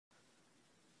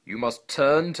You must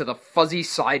turn to the fuzzy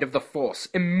side of the Force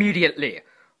immediately,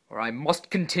 or I must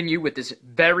continue with this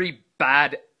very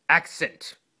bad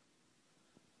accent.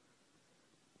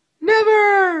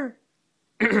 Never!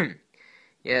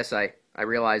 Yes, I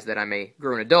realize that I'm a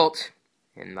grown adult,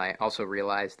 and I also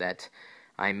realize that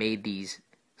I made these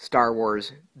Star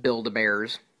Wars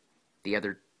Build-A-Bears the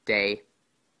other day,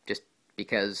 just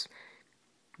because,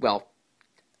 well,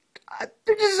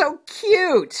 they're just so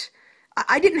cute!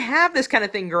 I didn't have this kind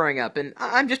of thing growing up, and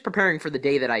I'm just preparing for the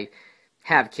day that I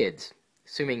have kids,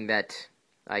 assuming that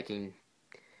I can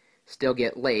still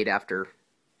get laid after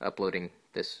uploading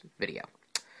this video.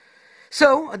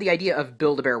 So, the idea of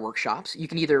Build-A-Bear workshops, you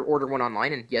can either order one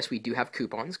online, and yes, we do have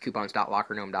coupons,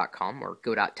 coupons.lockergnome.com or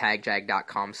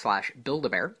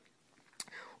go.tagjag.com/Build-A-Bear.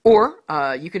 Or,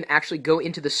 you can actually go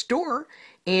into the store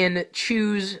and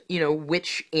choose,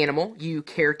 which animal you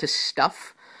care to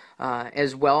stuff,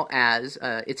 as well as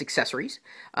its accessories.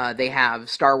 They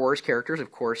have Star Wars characters,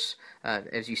 of course,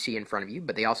 as you see in front of you,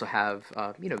 but they also have,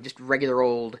 just regular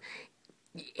old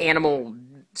animal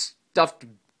stuffed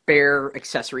bear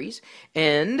accessories.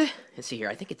 And let's see here,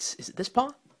 I think is it this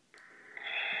paw?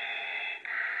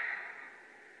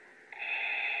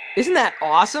 Isn't that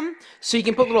awesome? So you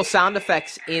can put little sound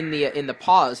effects in the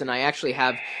paws, and I actually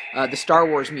have the Star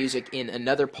Wars music in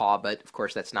another paw, but of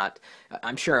course that's not.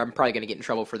 I'm sure I'm probably going to get in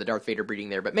trouble for the Darth Vader breeding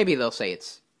there, but maybe they'll say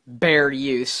it's bear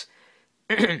use.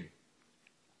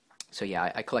 So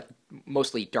yeah, I collect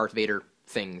mostly Darth Vader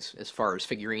things as far as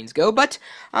figurines go, but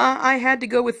I had to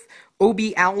go with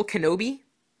Obi-Wan Kenobi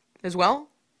as well.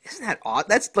 Isn't that odd?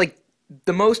 That's like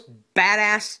the most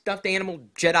badass stuffed animal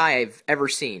Jedi I've ever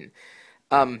seen.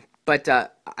 But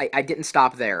I didn't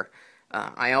stop there.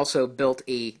 I also built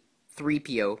a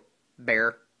 3PO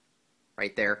bear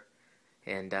right there,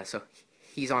 and so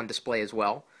he's on display as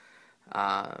well.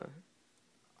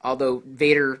 Although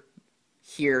Vader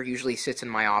here usually sits in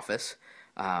my office,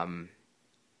 Obi-Wan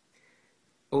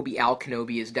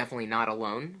Kenobi is definitely not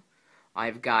alone.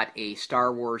 I've got a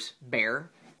Star Wars bear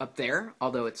up there,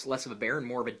 although it's less of a bear and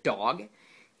more of a dog. And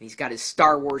he's got his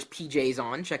Star Wars PJs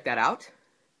on. Check that out.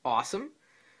 Awesome.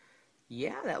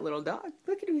 Yeah, that little dog.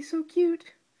 Look at him, he's so cute.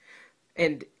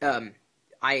 And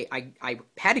I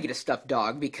had to get a stuffed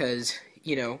dog because,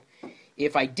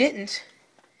 if I didn't,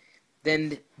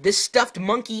 then this stuffed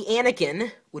monkey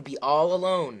Anakin would be all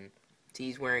alone. See,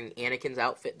 he's wearing Anakin's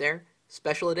outfit there.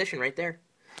 Special edition right there.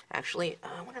 Actually,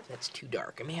 I wonder if that's too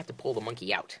dark. I may have to pull the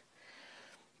monkey out.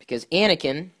 Because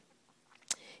Anakin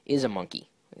is a monkey.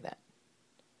 Look at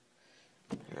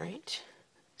that. Alright.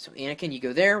 So Anakin, you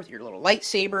go there with your little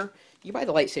lightsaber. You buy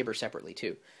the lightsaber separately,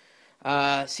 too.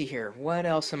 See here. What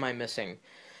else am I missing?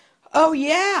 Oh,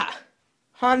 yeah!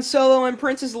 Han Solo and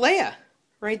Princess Leia.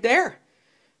 Right there.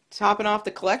 Topping off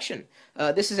the collection.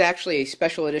 This is actually a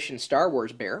special edition Star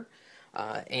Wars bear.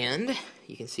 And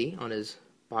you can see on his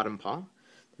bottom paw,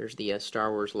 there's the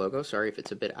Star Wars logo. Sorry if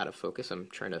it's a bit out of focus. I'm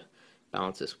trying to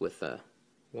balance this with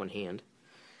one hand.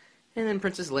 And then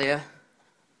Princess Leia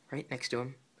right next to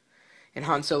him. And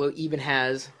Han Solo even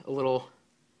has a little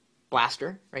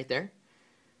blaster right there.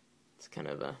 It's kind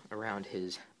of around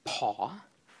his paw.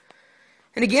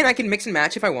 And again, I can mix and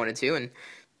match if I wanted to, and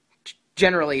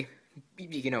generally,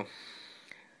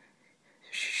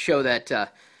 show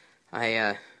that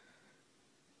I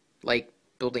like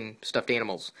building stuffed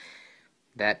animals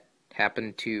that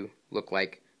happen to look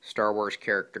like Star Wars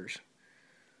characters.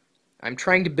 I'm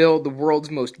trying to build the world's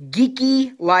most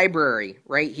geeky library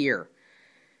right here.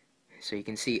 So you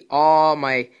can see all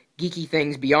my geeky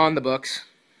things beyond the books.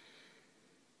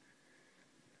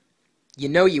 You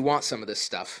know you want some of this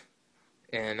stuff.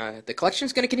 And the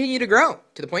collection's going to continue to grow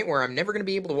to the point where I'm never going to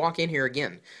be able to walk in here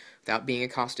again without being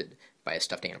accosted by a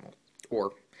stuffed animal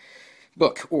or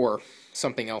book or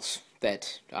something else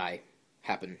that I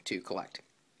happen to collect.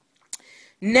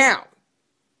 Now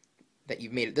that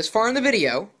you've made it this far in the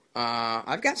video,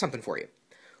 I've got something for you.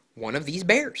 One of these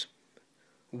bears.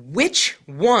 Which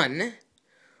one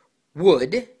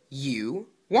would you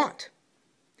want?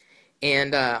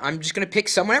 And I'm just going to pick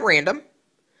someone at random.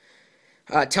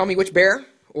 Tell me which bear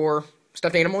or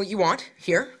stuffed animal you want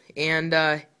here,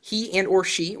 and he and or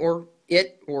she or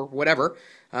it or whatever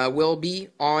will be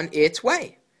on its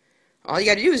way. All you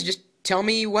got to do is just tell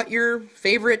me what your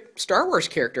favorite Star Wars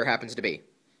character happens to be,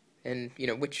 and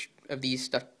which of these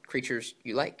stuffed creatures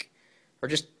you like, or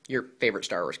just your favorite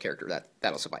Star Wars character.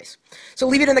 That'll suffice. So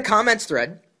leave it in the comments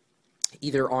thread,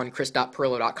 either on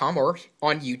chris.pirillo.com or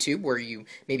on YouTube, where you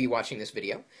may be watching this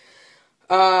video.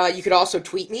 You could also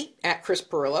tweet me at Chris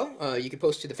Pirillo. You could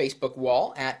post to the Facebook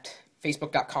wall at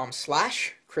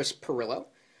facebook.com/Chris Pirillo.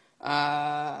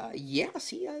 Yeah,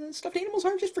 see, stuffed animals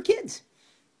aren't just for kids.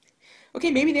 Okay,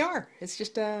 maybe they are. It's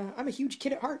just, I'm a huge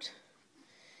kid at heart.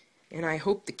 And I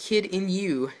hope the kid in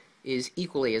you is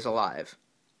equally as alive.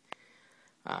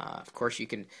 Of course, you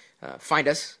can find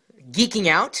us geeking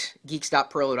out,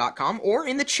 geeks.pirillo.com, or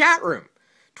in the chat room,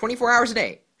 24 hours a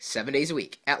day, 7 days a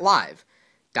week, at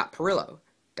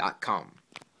live.pirillo.com.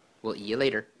 We'll see you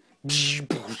later.